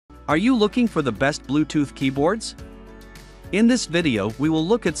Are you looking for the best Bluetooth keyboards? In this video, we will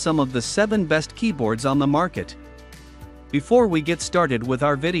look at some of the 7 best keyboards on the market. Before we get started with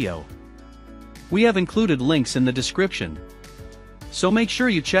our video, we have included links in the description, so make sure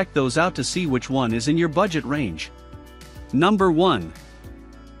you check those out to see which one is in your budget range. Number 1.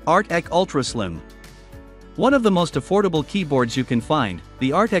 Arteck Ultra-Slim. One of the most affordable keyboards you can find,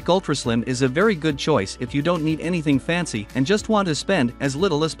 the Arteck Ultra-Slim is a very good choice if you don't need anything fancy and just want to spend as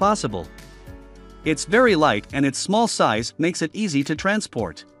little as possible. It's very light and its small size makes it easy to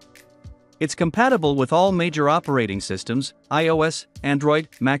transport. It's compatible with all major operating systems, iOS, Android,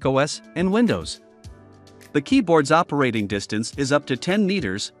 macOS, and Windows. The keyboard's operating distance is up to 10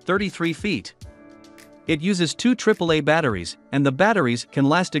 meters, 33 feet. It uses 2 AAA batteries, and the batteries can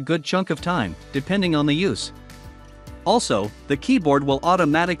last a good chunk of time, depending on the use. Also, the keyboard will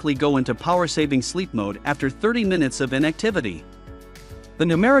automatically go into power-saving sleep mode after 30 minutes of inactivity. The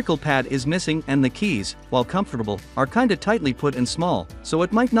numerical pad is missing and the keys, while comfortable, are kinda tightly put and small, so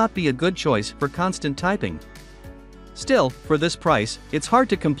it might not be a good choice for constant typing. Still, for this price, it's hard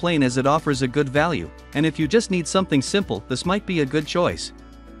to complain as it offers a good value, and if you just need something simple, this might be a good choice.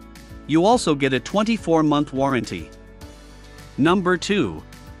 You also get a 24-month warranty. Number 2.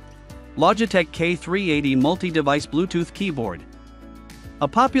 Logitech K380 Multi-Device Bluetooth Keyboard. A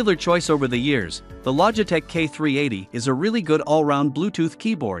popular choice over the years, the Logitech K380 is a really good all-round Bluetooth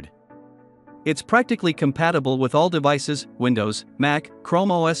keyboard. It's practically compatible with all devices, Windows, Mac,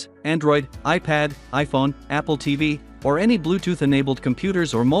 Chrome OS, Android, iPad, iPhone, Apple TV, or any Bluetooth-enabled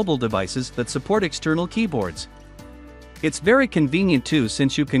computers or mobile devices that support external keyboards. It's very convenient too,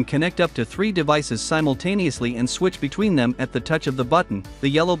 since you can connect up to 3 devices simultaneously and switch between them at the touch of the button, the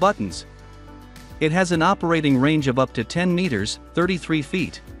yellow buttons. It has an operating range of up to 10 meters, 33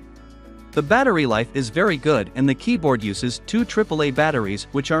 feet. The battery life is very good and the keyboard uses 2 AAA batteries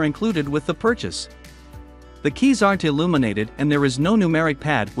which are included with the purchase. The keys aren't illuminated and there is no numeric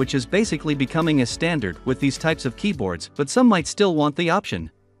pad, which is basically becoming a standard with these types of keyboards, but some might still want the option.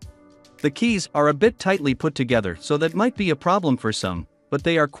 The keys are a bit tightly put together, so that might be a problem for some, but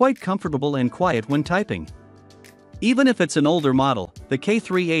they are quite comfortable and quiet when typing. Even if it's an older model, the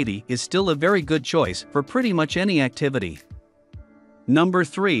K380 is still a very good choice for pretty much any activity. Number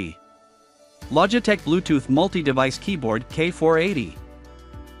 3. Logitech Bluetooth Multi-Device Keyboard K480.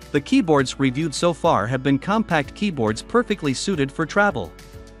 The keyboards reviewed so far have been compact keyboards perfectly suited for travel.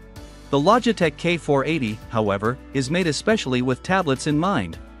 The Logitech K480, however, is made especially with tablets in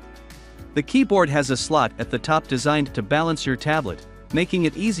mind. The keyboard has a slot at the top designed to balance your tablet, making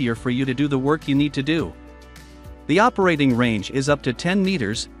it easier for you to do the work you need to do. The operating range is up to 10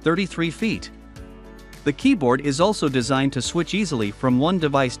 meters, 33 feet. The keyboard is also designed to switch easily from one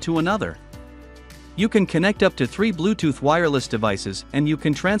device to another. You can connect up to 3 Bluetooth wireless devices and you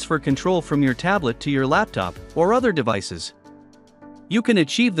can transfer control from your tablet to your laptop or other devices. You can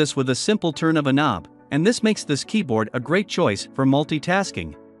achieve this with a simple turn of a knob, and this makes this keyboard a great choice for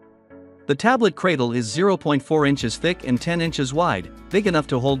multitasking. The tablet cradle is 0.4 inches thick and 10 inches wide, big enough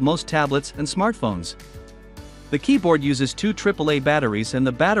to hold most tablets and smartphones. The keyboard uses 2 AAA batteries and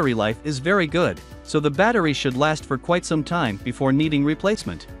the battery life is very good, so the battery should last for quite some time before needing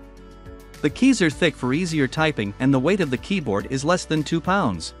replacement. The keys are thick for easier typing and the weight of the keyboard is less than 2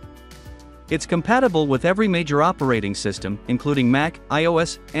 pounds. It's compatible with every major operating system, including Mac,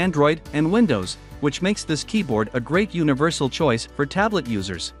 iOS, Android, and Windows, which makes this keyboard a great universal choice for tablet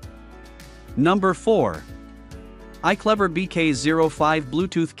users. Number 4. iClever BK05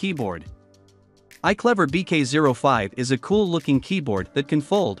 Bluetooth Keyboard. iClever BK05 is a cool-looking keyboard that can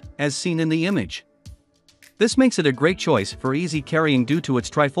fold, as seen in the image. This makes it a great choice for easy carrying due to its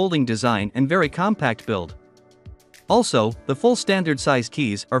tri-folding design and very compact build. Also, the full standard size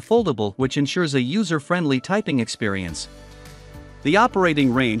keys are foldable, which ensures a user-friendly typing experience. The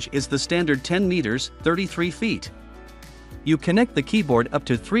operating range is the standard 10 meters, 33 feet. You connect the keyboard up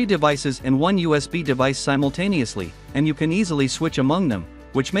to 3 devices and 1 USB device simultaneously, and you can easily switch among them,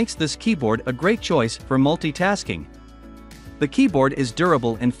 which makes this keyboard a great choice for multitasking. The keyboard is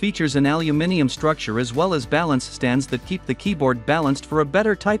durable and features an aluminum structure as well as balance stands that keep the keyboard balanced for a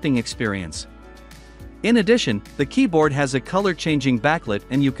better typing experience. In addition, the keyboard has a color-changing backlit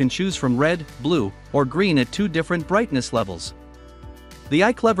and you can choose from red, blue, or green at 2 different brightness levels. The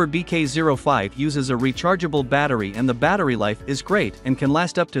iClever BK05 uses a rechargeable battery and the battery life is great and can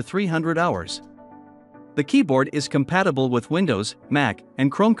last up to 300 hours. The keyboard is compatible with Windows, Mac, and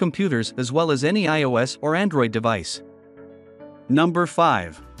Chrome computers as well as any iOS or Android device. Number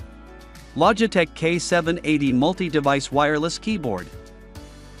 5. Logitech K780 Multi-Device Wireless Keyboard.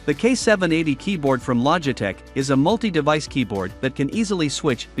 The K780 keyboard from Logitech is a multi-device keyboard that can easily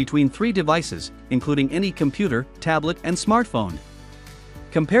switch between 3 devices, including any computer, tablet, and smartphone.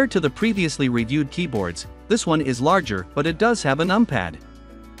 Compared to the previously reviewed keyboards, this one is larger, but it does have a numpad.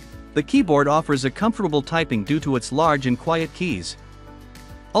 The keyboard offers a comfortable typing due to its large and quiet keys.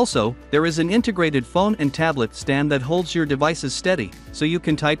 Also, there is an integrated phone and tablet stand that holds your devices steady, so you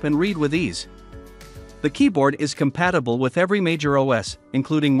can type and read with ease. The keyboard is compatible with every major OS,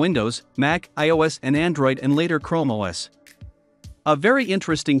 including Windows, Mac, iOS and Android and later Chrome OS. A very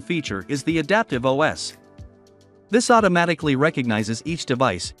interesting feature is the Adaptive OS. This automatically recognizes each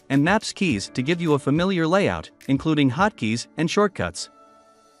device and maps keys to give you a familiar layout, including hotkeys and shortcuts.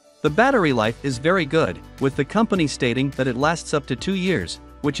 The battery life is very good, with the company stating that it lasts up to 2 years,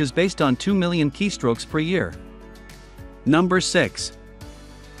 which is based on 2 million keystrokes per year. Number 6.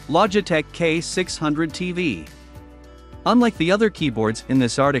 Logitech K600 TV. Unlike the other keyboards in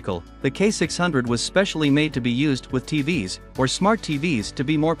this article, the K600 was specially made to be used with TVs, or smart TVs to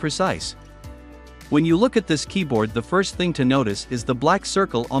be more precise. When you look at this keyboard, the first thing to notice is the black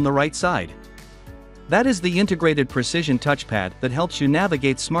circle on the right side. That is the integrated precision touchpad that helps you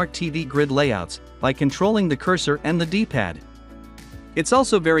navigate smart TV grid layouts by controlling the cursor and the D-pad. It's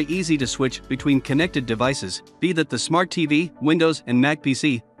also very easy to switch between connected devices, be that the smart TV, Windows and Mac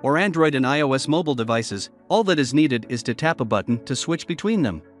PC, or Android and iOS mobile devices. All that is needed is to tap a button to switch between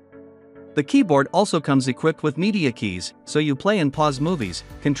them. The keyboard also comes equipped with media keys, so you play and pause movies,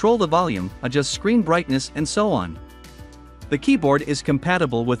 control the volume, adjust screen brightness and so on. The keyboard is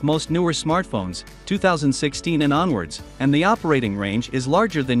compatible with most newer smartphones, 2016 and onwards, and the operating range is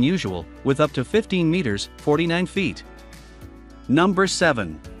larger than usual, with up to 15 meters, 49 feet. Number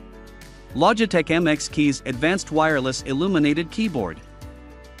 7. Logitech MX Keys Advanced Wireless Illuminated Keyboard.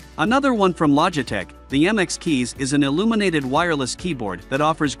 Another one from Logitech, the MX Keys is an illuminated wireless keyboard that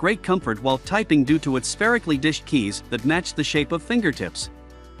offers great comfort while typing due to its spherically dished keys that match the shape of fingertips.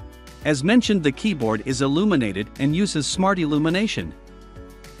 As mentioned, the keyboard is illuminated and uses smart illumination.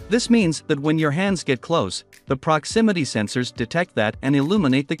 This means that when your hands get close, the proximity sensors detect that and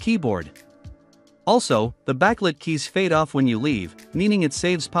illuminate the keyboard. Also, the backlit keys fade off when you leave, meaning it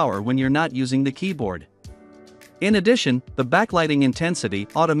saves power when you're not using the keyboard. In addition, the backlighting intensity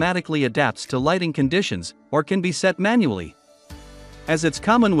automatically adapts to lighting conditions, or can be set manually. As it's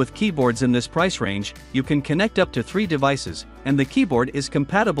common with keyboards in this price range, you can connect up to 3 devices, and the keyboard is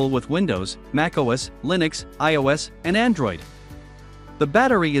compatible with Windows, macOS, Linux, iOS, and Android. The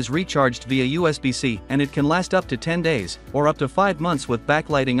battery is recharged via USB-C and it can last up to 10 days, or up to 5 months with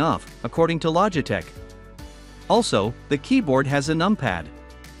backlighting off, according to Logitech. Also, the keyboard has a numpad.